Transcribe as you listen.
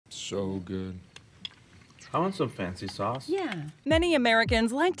So good. I want some fancy sauce. Yeah. Many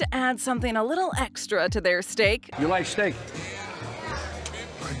Americans like to add something a little extra to their steak. You like steak?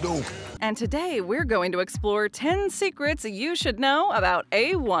 I do. And today we're going to explore 10 secrets you should know about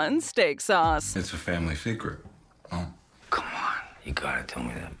A1 steak sauce. It's a family secret. Oh. Come on, you gotta tell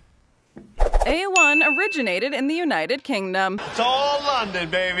me that. A1 originated in the United Kingdom. It's all London,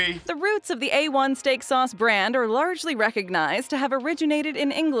 baby. The roots of the A1 steak sauce brand are largely recognized to have originated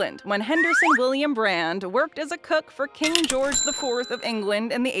in England when Henderson William Brand worked as a cook for King George IV of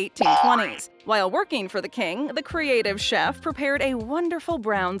England in the 1820s. While working for the king, the creative chef prepared a wonderful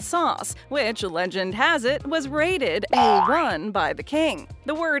brown sauce, which, legend has it, was rated A1 by the king.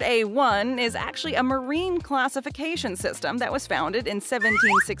 The word A1 is actually a marine classification system that was founded in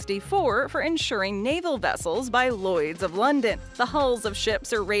 1764 for insuring naval vessels by Lloyd's of London. The hulls of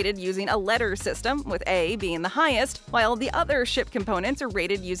ships are rated using a letter system, with A being the highest, while the other ship components are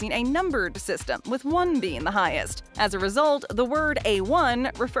rated using a numbered system, with 1 being the highest. As a result, the word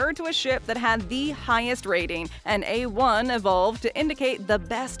A1 referred to a ship that had the highest rating, and A1 evolved to indicate the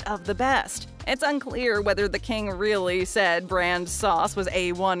best of the best. It's unclear whether the king really said Brand sauce was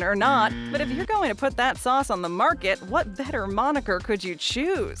A1 or not, but if you're going to put that sauce on the market, what better moniker could you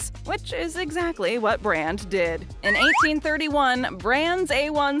choose? Which is exactly what Brand did. In 1831, Brand's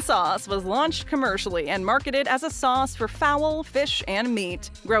A1 sauce was launched commercially and marketed as a sauce for fowl, fish, and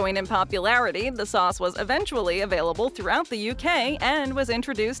meat. Growing in popularity, the sauce was eventually available throughout the UK and was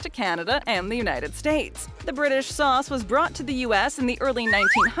introduced to Canada and the United States. The British sauce was brought to the US in the early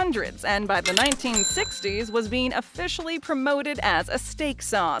 1900s, and by the 1960s was being officially promoted as a steak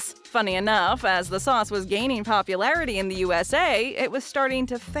sauce. Funny enough, as the sauce was gaining popularity in the USA, it was starting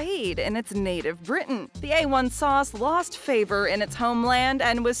to fade in its native Britain. The A1 sauce lost favor in its homeland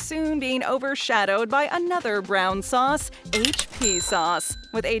and was soon being overshadowed by another brown sauce, HP sauce.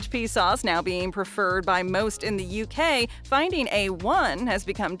 With HP sauce now being preferred by most in the UK, finding A1 has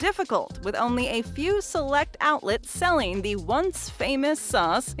become difficult, with only a few select outlets selling the once famous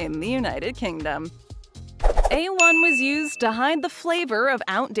sauce in the United Kingdom. A1 was used to hide the flavor of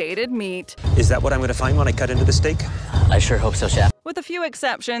outdated meat. Is that what I'm going to find when I cut into the steak? I sure hope so, Chef. With a few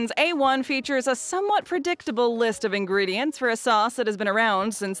exceptions, A1 features a somewhat predictable list of ingredients for a sauce that has been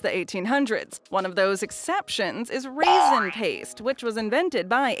around since the 1800s. One of those exceptions is raisin paste, which was invented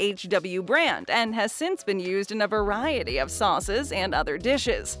by H.W. Brand and has since been used in a variety of sauces and other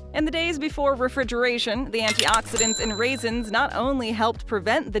dishes. In the days before refrigeration, the antioxidants in raisins not only helped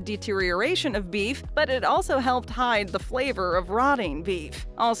prevent the deterioration of beef, but it also helped hide the flavor of rotting beef.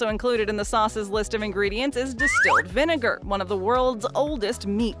 Also included in the sauce's list of ingredients is distilled vinegar, one of the world's oldest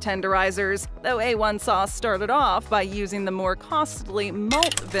meat tenderizers, though A1 sauce started off by using the more costly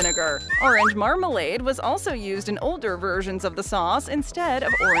malt vinegar. Orange marmalade was also used in older versions of the sauce instead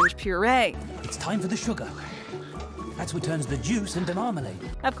of orange puree. It's time for the sugar. That's what turns the juice into marmalade.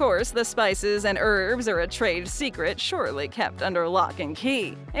 Of course, the spices and herbs are a trade secret surely kept under lock and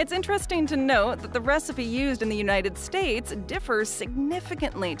key. It's interesting to note that the recipe used in the United States differs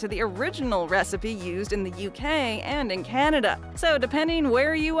significantly to the original recipe used in the UK and in Canada. So depending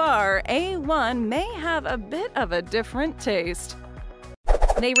where you are, A1 may have a bit of a different taste.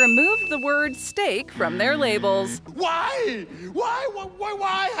 They removed the word steak from their labels. Why?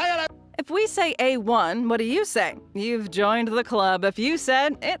 Why? If we say A1, what do you say? You've joined the club if you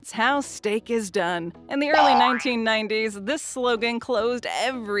said it's how steak is done. In the early 1990s, this slogan closed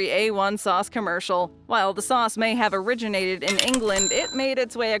every A1 sauce commercial. While the sauce may have originated in England, it made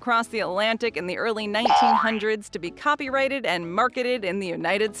its way across the Atlantic in the early 1900s to be copyrighted and marketed in the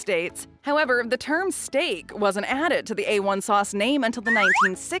United States. However, the term steak wasn't added to the A1 sauce name until the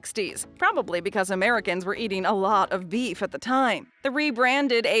 1960s, probably because Americans were eating a lot of beef at the time. The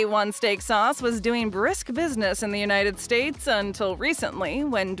rebranded A1 steak sauce was doing brisk business in the United States until recently,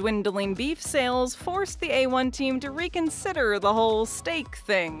 when dwindling beef sales forced the A1 team to reconsider the whole steak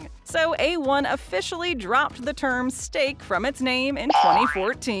thing. So A1 officially dropped the term steak from its name in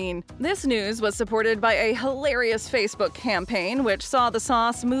 2014. This news was supported by a hilarious Facebook campaign which saw the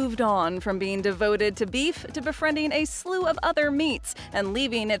sauce moved on from being devoted to beef to befriending a slew of other meats and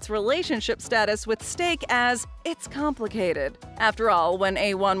leaving its relationship status with steak as it's complicated. After all, when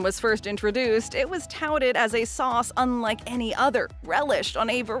A1 was first introduced, it was touted as a sauce unlike any other, relished on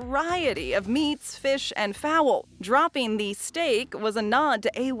a variety of meats, fish, and fowl. Dropping the steak was a nod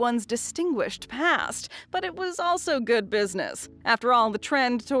to A1's distinguished past, but it was also good business. After all, the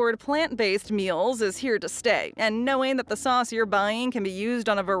trend toward plant-based meals is here to stay, and knowing that the sauce you're buying can be used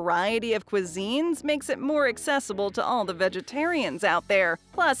on a variety of cuisines makes it more accessible to all the vegetarians out there.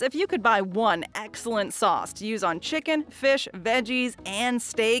 Plus, if you could buy one excellent sauce to use on chicken, fish, veggies, and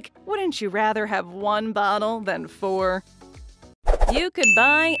steak. Wouldn't you rather have one bottle than 4? You could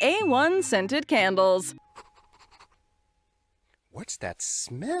buy A1 scented candles. What's that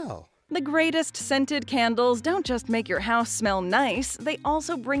smell? The greatest scented candles don't just make your house smell nice, they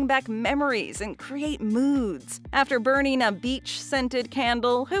also bring back memories and create moods. After burning a beach-scented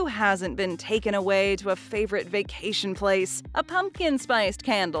candle, who hasn't been taken away to a favorite vacation place? A pumpkin-spiced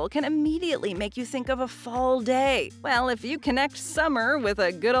candle can immediately make you think of a fall day. Well, if you connect summer with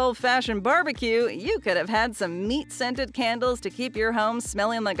a good old-fashioned barbecue, you could have had some meat-scented candles to keep your home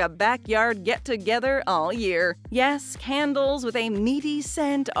smelling like a backyard get-together all year. Yes, candles with a meaty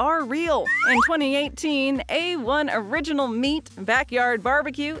scent are real. In 2018, A1 Original Meat, Backyard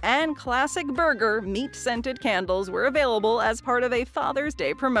Barbecue, and Classic Burger meat-scented candles were available as part of a Father's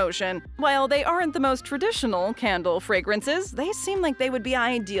Day promotion. While they aren't the most traditional candle fragrances, they seem like they would be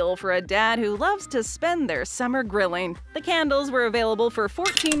ideal for a dad who loves to spend their summer grilling. The candles were available for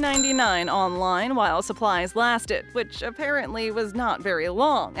 $14.99 online while supplies lasted, which apparently was not very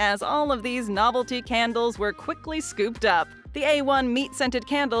long, as all of these novelty candles were quickly scooped up. The A1 meat-scented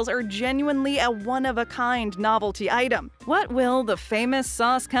candles are genuinely a one-of-a-kind novelty item. What will the famous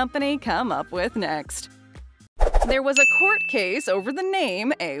sauce company come up with next? There was a court case over the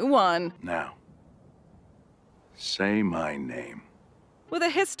name A1. Now, say my name. With a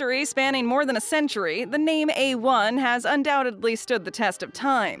history spanning more than a century, the name A1 has undoubtedly stood the test of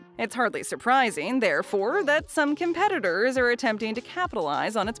time. It's hardly surprising, therefore, that some competitors are attempting to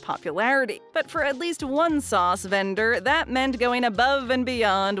capitalize on its popularity. But for at least one sauce vendor, that meant going above and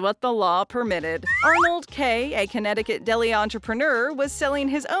beyond what the law permitted. Arnold K., a Connecticut deli entrepreneur, was selling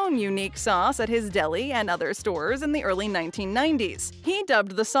his own unique sauce at his deli and other stores in the early 1990s. He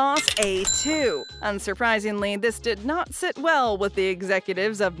dubbed the sauce A2. Unsurprisingly, this did not sit well with the executives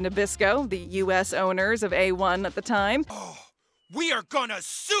of Nabisco, the U.S. owners of A1 at the time. Oh, we are gonna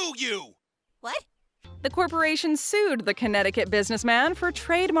sue you! What? The corporation sued the Connecticut businessman for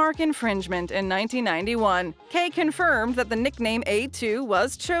trademark infringement in 1991. Kay confirmed that the nickname A2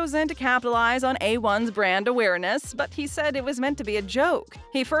 was chosen to capitalize on A1's brand awareness, but he said it was meant to be a joke.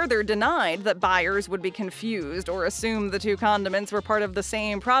 He further denied that buyers would be confused or assume the two condiments were part of the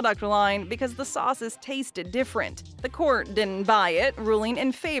same product line because the sauces tasted different. The court didn't buy it, ruling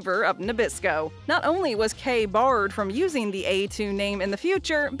in favor of Nabisco. Not only was Kay barred from using the A2 name in the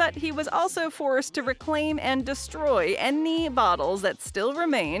future, but he was also forced to reclaim and destroy any bottles that still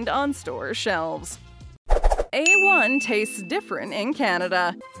remained on store shelves. A1 tastes different in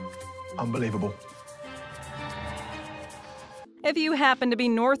Canada. Unbelievable. If you happen to be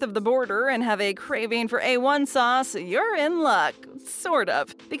north of the border and have a craving for A1 sauce, you're in luck. Sort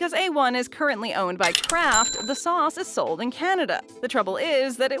of. Because A1 is currently owned by Kraft, the sauce is sold in Canada. The trouble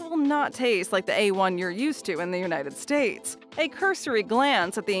is that it will not taste like the A1 you're used to in the United States. A cursory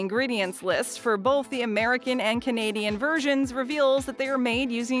glance at the ingredients list for both the American and Canadian versions reveals that they are made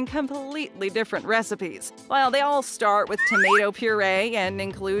using completely different recipes. While they all start with tomato puree and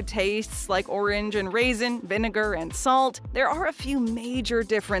include tastes like orange and raisin, vinegar, and salt, there are a few major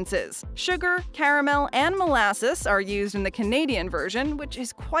differences. Sugar, caramel, and molasses are used in the Canadian version, which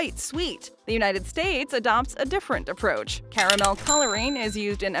is quite sweet. The United States adopts a different approach. Caramel coloring is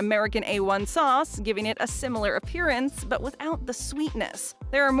used in American A1 sauce, giving it a similar appearance, but without the sweetness.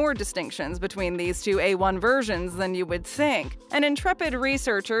 There are more distinctions between these two A1 versions than you would think. An intrepid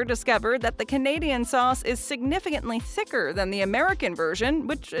researcher discovered that the Canadian sauce is significantly thicker than the American version,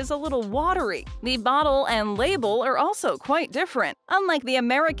 which is a little watery. The bottle and label are also quite different. Unlike the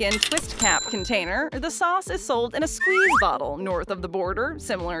American twist cap container, the sauce is sold in a squeeze bottle north of the border,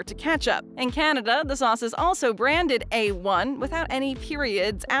 similar to ketchup. In Canada, the sauce is also branded A1 without any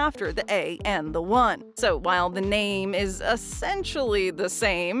periods after the A and the 1. So while the name is essentially the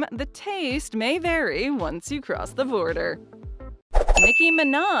same, the taste may vary once you cross the border. Nicki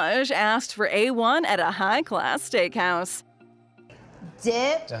Minaj asked for A1 at a high-class steakhouse.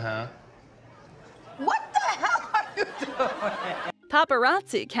 Dip? Uh-huh. What the hell are you doing?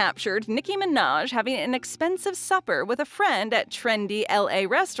 Paparazzi captured Nicki Minaj having an expensive supper with a friend at trendy LA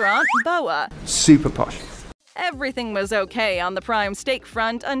restaurant Boa. Super posh. Everything was okay on the prime steak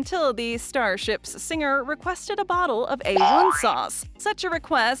front until the Starship's singer requested a bottle of A1 sauce. Such a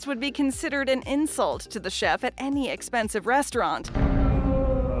request would be considered an insult to the chef at any expensive restaurant.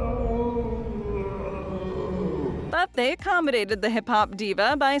 But they accommodated the hip-hop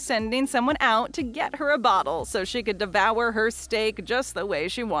diva by sending someone out to get her a bottle so she could devour her steak just the way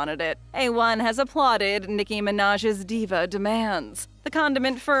she wanted it. A1 has applauded Nicki Minaj's diva demands. The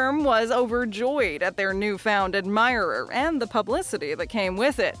condiment firm was overjoyed at their newfound admirer and the publicity that came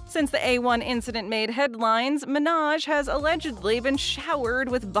with it. Since the A1 incident made headlines, Minaj has allegedly been showered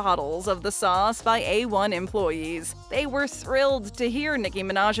with bottles of the sauce by A1 employees. They were thrilled to hear Nicki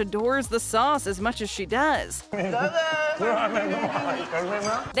Minaj adores the sauce as much as she does.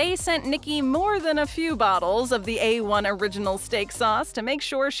 They sent Nicki more than a few bottles of the A1 original steak sauce to make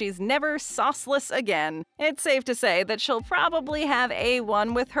sure she's never sauceless again. It's safe to say that she'll probably have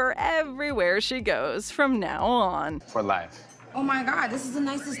A1 with her everywhere she goes from now on. For life. Oh my God, this is the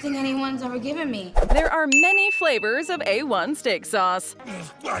nicest thing anyone's ever given me. There are many flavors of A1 steak sauce.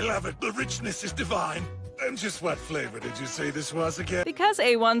 I love it. The richness is divine. And just what flavor did you say this was again? Because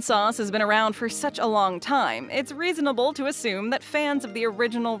A1 sauce has been around for such a long time, it's reasonable to assume that fans of the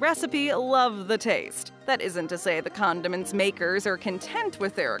original recipe love the taste. That isn't to say the condiment's makers are content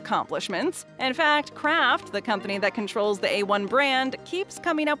with their accomplishments. In fact, Kraft, the company that controls the A1 brand, keeps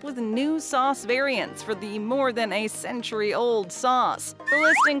coming up with new sauce variants for the more than a century-old sauce. The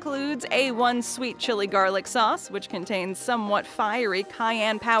list includes A1 sweet chili garlic sauce, which contains somewhat fiery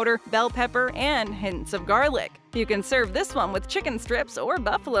cayenne powder, bell pepper, and hints of garlic. You can serve this one with chicken strips or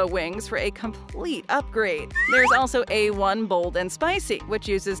buffalo wings for a complete upgrade. There's also A1 Bold and Spicy, which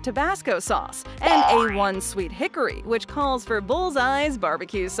uses Tabasco sauce, and A1 Sweet Hickory, which calls for Bullseye's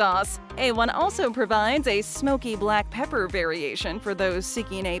barbecue sauce. A1 also provides a smoky black pepper variation for those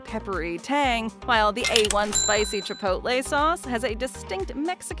seeking a peppery tang, while the A1 Spicy Chipotle sauce has a distinct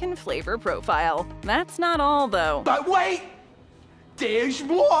Mexican flavor profile. That's not all, though. But wait! There's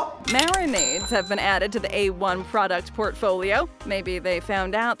more! Marinades have been added to the A1 product portfolio. Maybe they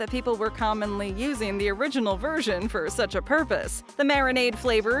found out that people were commonly using the original version for such a purpose. The marinade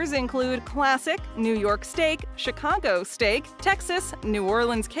flavors include classic, New York steak, Chicago steak, Texas, New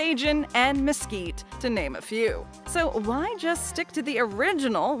Orleans Cajun, and mesquite, to name a few. So why just stick to the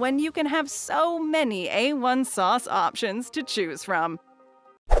original when you can have so many A1 sauce options to choose from?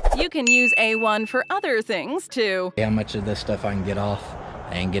 You can use A1 for other things, too. How much of this stuff I can get off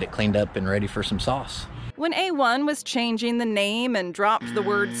and get it cleaned up and ready for some sauce. When A1 was changing the name and dropped the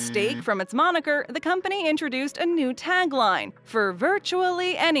word steak from its moniker, the company introduced a new tagline: for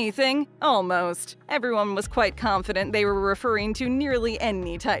virtually anything, almost. Everyone was quite confident they were referring to nearly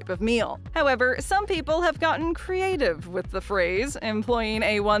any type of meal. However, some people have gotten creative with the phrase, employing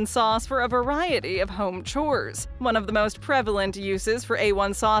A1 sauce for a variety of home chores. One of the most prevalent uses for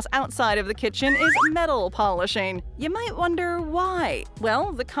A1 sauce outside of the kitchen is metal polishing. You might wonder why.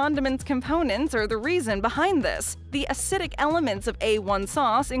 Well, the condiment's components are the reason behind this. The acidic elements of A1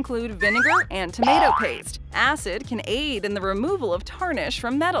 sauce include vinegar and tomato paste. Acid can aid in the removal of tarnish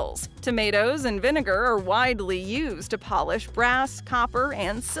from metals. Tomatoes and vinegar are widely used to polish brass, copper,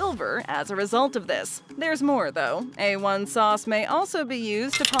 and silver as a result of this. There's more, though. A1 sauce may also be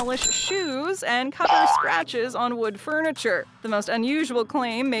used to polish shoes and cover scratches on wood furniture. The most unusual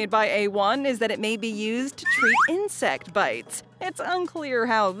claim made by A1 is that it may be used to treat insect bites. It's unclear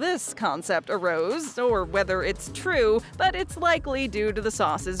how this concept arose, or whether it's true, but it's likely due to the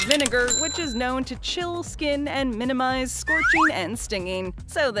sauce's vinegar, which is known to chill skin and minimize scorching and stinging.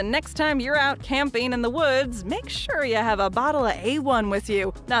 So the next time you're out camping in the woods, make sure you have a bottle of A1 with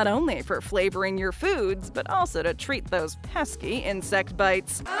you, not only for flavoring your foods, but also to treat those pesky insect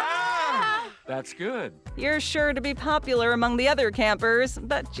bites. That's good. You're sure to be popular among the other campers,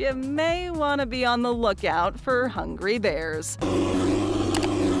 but you may want to be on the lookout for hungry bears.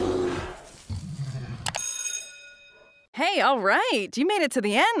 Hey, all right, you made it to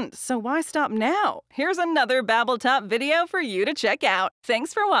the end, so why stop now? Here's another BabbleTop video for you to check out.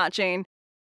 Thanks for watching.